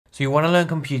So you want to learn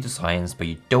computer science, but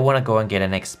you don't want to go and get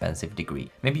an expensive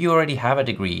degree. Maybe you already have a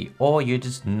degree, or you're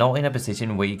just not in a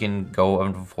position where you can go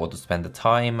and afford to spend the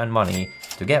time and money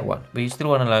to get one. But you still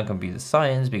want to learn computer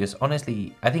science because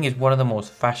honestly, I think it's one of the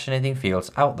most fascinating fields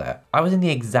out there. I was in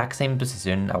the exact same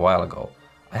position a while ago.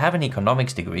 I have an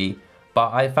economics degree,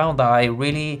 but I found that I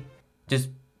really just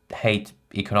hate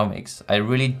economics. I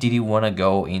really didn't want to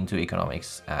go into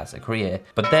economics as a career,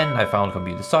 but then I found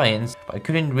computer science, but I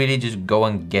couldn't really just go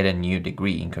and get a new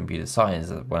degree in computer science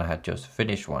when I had just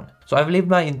finished one. So I've lived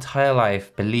my entire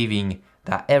life believing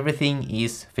that everything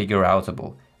is figure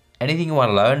outable. Anything you want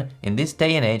to learn in this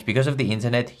day and age, because of the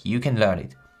internet, you can learn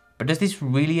it. But does this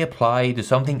really apply to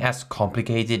something as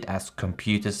complicated as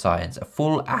computer science, a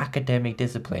full academic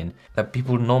discipline that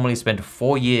people normally spend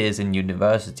 4 years in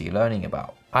university learning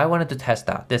about? I wanted to test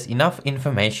that. There's enough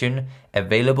information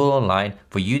available online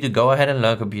for you to go ahead and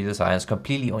learn computer science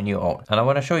completely on your own. And I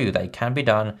want to show you that it can be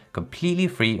done completely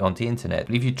free on the internet.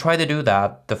 But if you try to do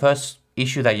that, the first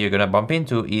issue that you're gonna bump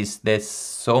into is there's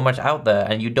so much out there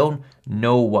and you don't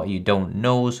know what you don't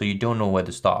know, so you don't know where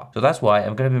to start. So that's why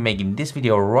I'm gonna be making this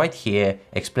video right here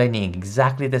explaining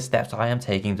exactly the steps I am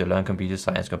taking to learn computer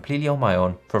science completely on my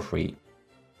own for free.